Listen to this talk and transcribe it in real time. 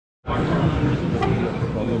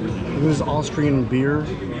This is Austrian beer.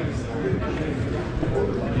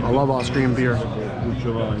 I love Austrian beer.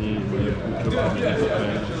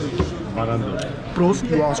 Prost,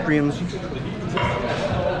 you Austrians.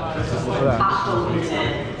 Look at that.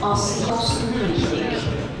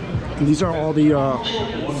 These are all the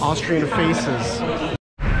Austrian faces.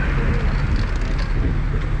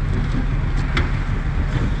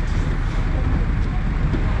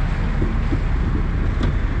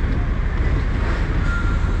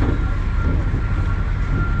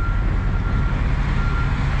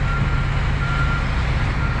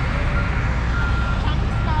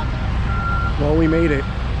 Well, we made it.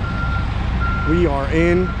 We are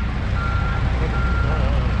in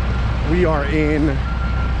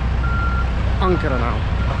Ankara now.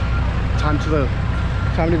 Time to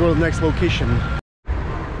go to the next location.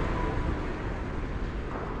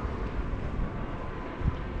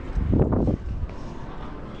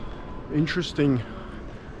 Interesting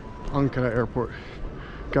Ankara airport.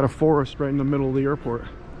 Got a forest right in the middle of the airport.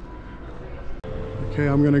 Okay,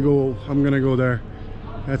 I'm gonna go there.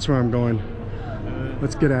 That's where I'm going.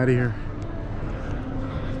 Let's get out of here.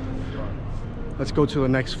 Let's go to the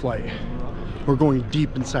next flight. We're going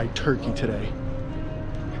deep inside Turkey today.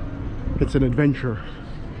 It's an adventure.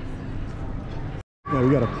 Yeah, we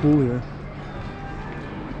got a pool here.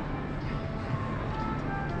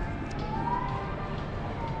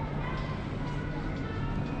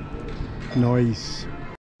 Nice.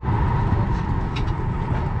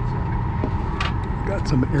 Got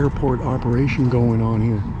some airport operation going on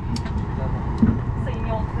here.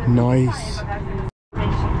 Nice.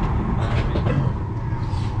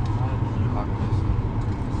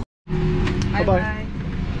 Bye-bye.